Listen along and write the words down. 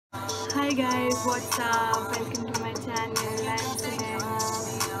Hi guys, what's up? Welcome to my channel. I'm Sunaina.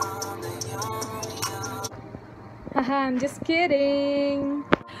 Haha, I'm just kidding.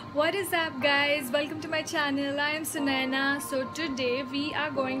 What is up guys? Welcome to my channel. I am Sunaina. So today we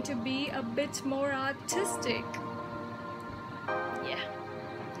are going to be a bit more artistic. Yeah,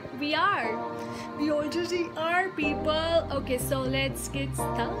 we are. We already are, people. Okay, so let's get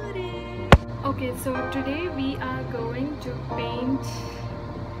started. Okay, so today we are going to paint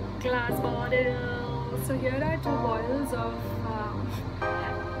glass bottles. So here are two bottles of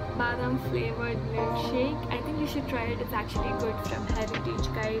badam flavored milkshake. I think you should try it. It's actually good from Heritage,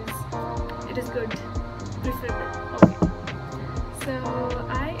 guys. It is good, preferable. Okay, so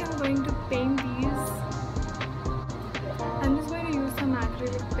I am going to paint these. I'm just going to use some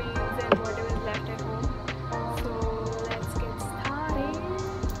acrylic paints and whatever is left at home. So let's get started.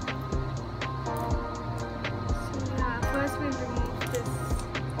 So yeah, first we'll remove this,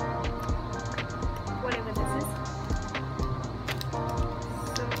 whatever this is.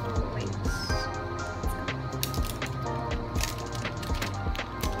 So wait.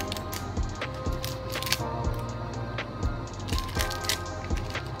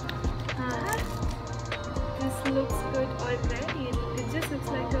 This looks good already. It just looks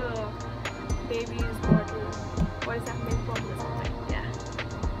like a baby's bottle. What is that, milk bottle or something? Yeah.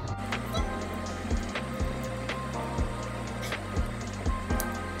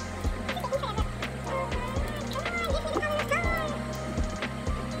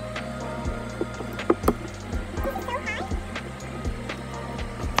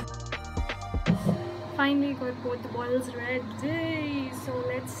 Finally got both the bottles ready. So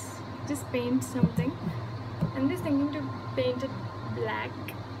let's just paint something. I'm just thinking to paint it black,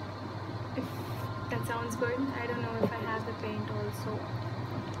 if that sounds good. I don't know if I have the paint also.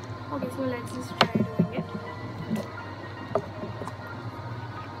 Okay, so let's just try doing it.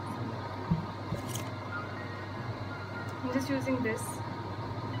 I'm just using this.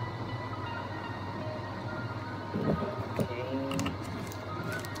 Okay.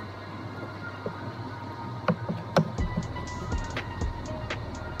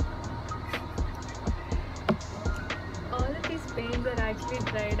 Paints are actually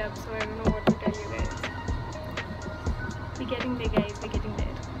dried up, so I don't know what to tell you guys. We're getting there, guys. We're getting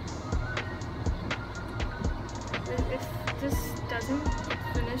there. Well, if this doesn't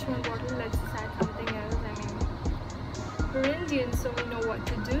finish one bottle, let's just add something else. I mean, we're Indians, so we know what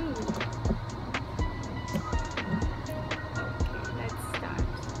to do. Okay, let's start.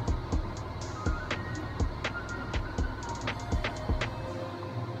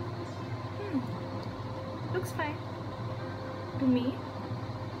 Looks fine to me.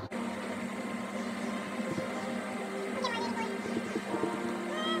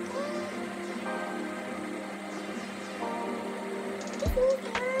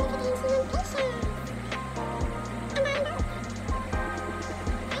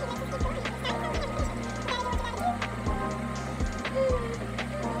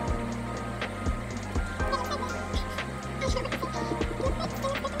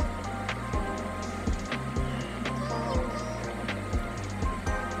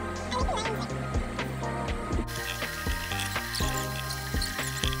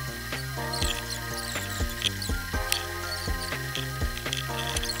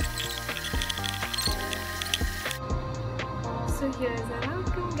 So here's our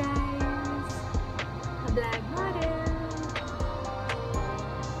outcome, guys. A black bottle.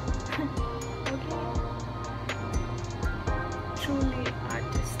 Okay. Truly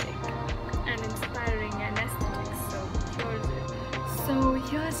artistic and inspiring and aesthetic. So here's it. So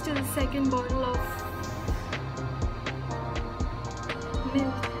here's to the second bottle of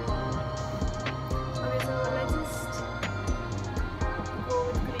milk. Okay, so let's just go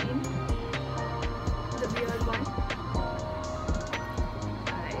with green, the weird one.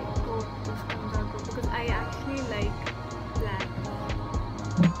 Because I actually like black,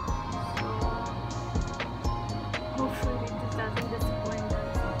 so hopefully this doesn't disappoint us.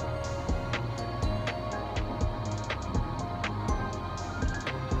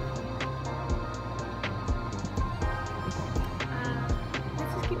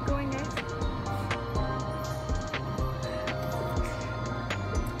 Let's just keep going, guys.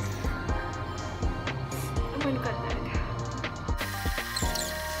 I'm going to cut that.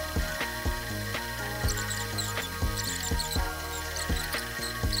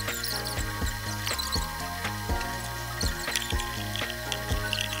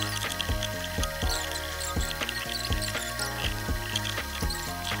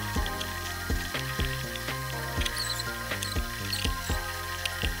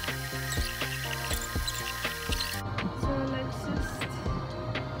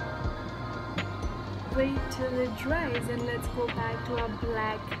 wait till it dries and let's go back to our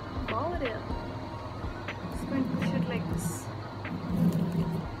black bottle. Just going to push it like this.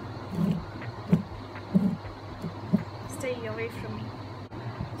 Stay away from me.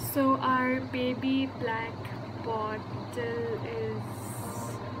 So our baby black bottle is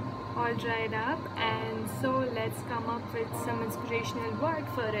all dried up, and so let's come up with some inspirational word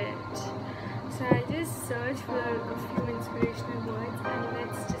for it. So I'll just search for a few inspirational words and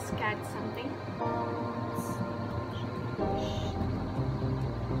let's just catch something.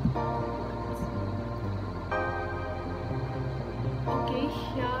 Okay,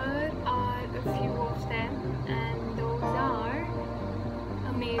 here are a few of them, and those are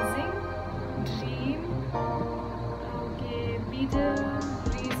amazing, dream, okay, be the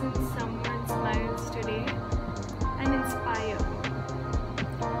reason someone smiles today, and inspire.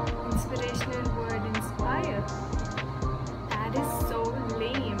 Inspirational word inspire. That is so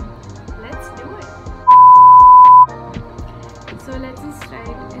lame. Let's do it. So let's just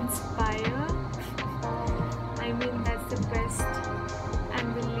write inspire. I mean, that's the best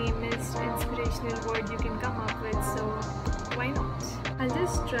and the lamest inspirational word you can come up with, so why not? I'll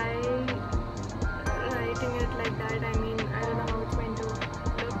just try writing it like that. I mean, I don't know how it's going to look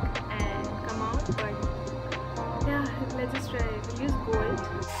and come out, but yeah, let's just try it. We'll use gold.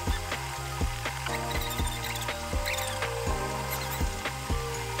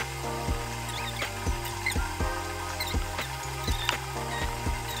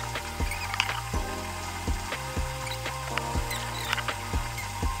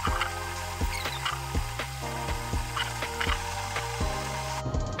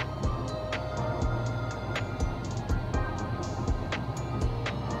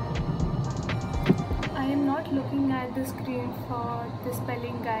 Looking at the screen for the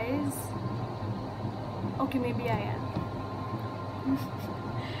spelling, guys. Okay, maybe I am.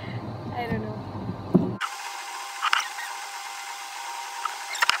 I don't know.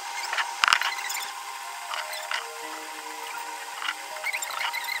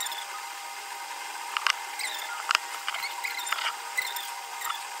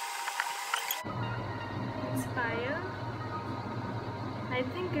 Inspire. I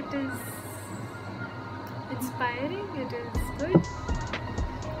think it is inspiring, it is good.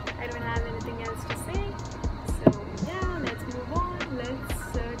 I don't have anything else to say, so yeah, let's move on. Let's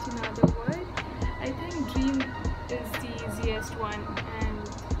search another word. I think dream is the easiest one and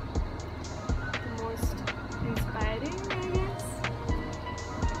the most inspiring, I guess,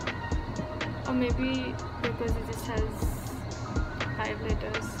 or maybe because it just has 5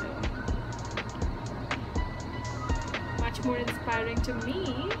 letters, so much more inspiring to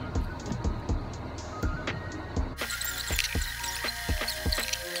me.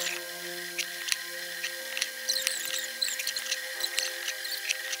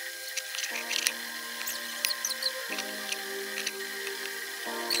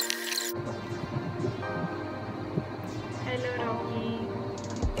 Hello, Rocky.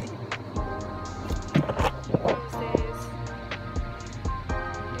 How's this?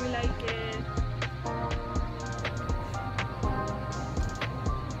 Do you like it?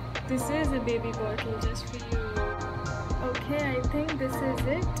 This is a baby bottle just for you. Okay, I think this is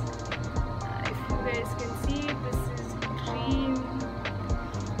it. If you guys can see, this is dream.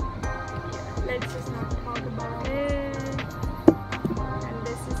 Yeah, let's just not talk about it. And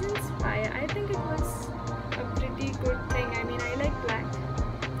this is inspire. I think it was a pretty good thing. I mean, I like black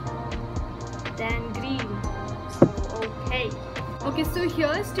than green, so okay, so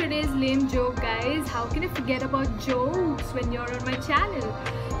here's today's lame joke, guys. How can I forget about jokes when you're on my channel?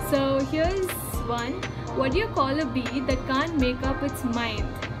 So here's one. What do you call a bee that can't make up its mind?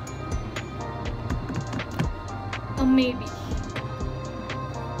 A maybe.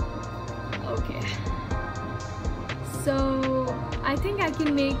 Okay, so I think I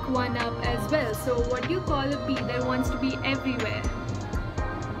can make one up as well. So what do you call a bee that wants to be everywhere?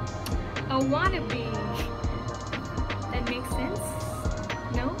 A wannabe. That makes sense?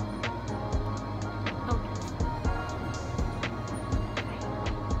 No? Okay.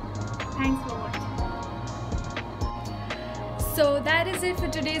 Thanks for watching. So that is it for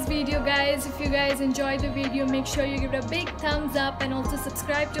today's video, guys. If you guys enjoyed the video, make sure you give it a big thumbs up and also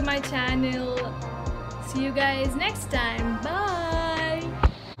subscribe to my channel. See you guys next time. Bye.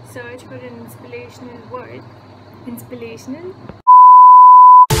 Search for an inspirational word. Inspirational.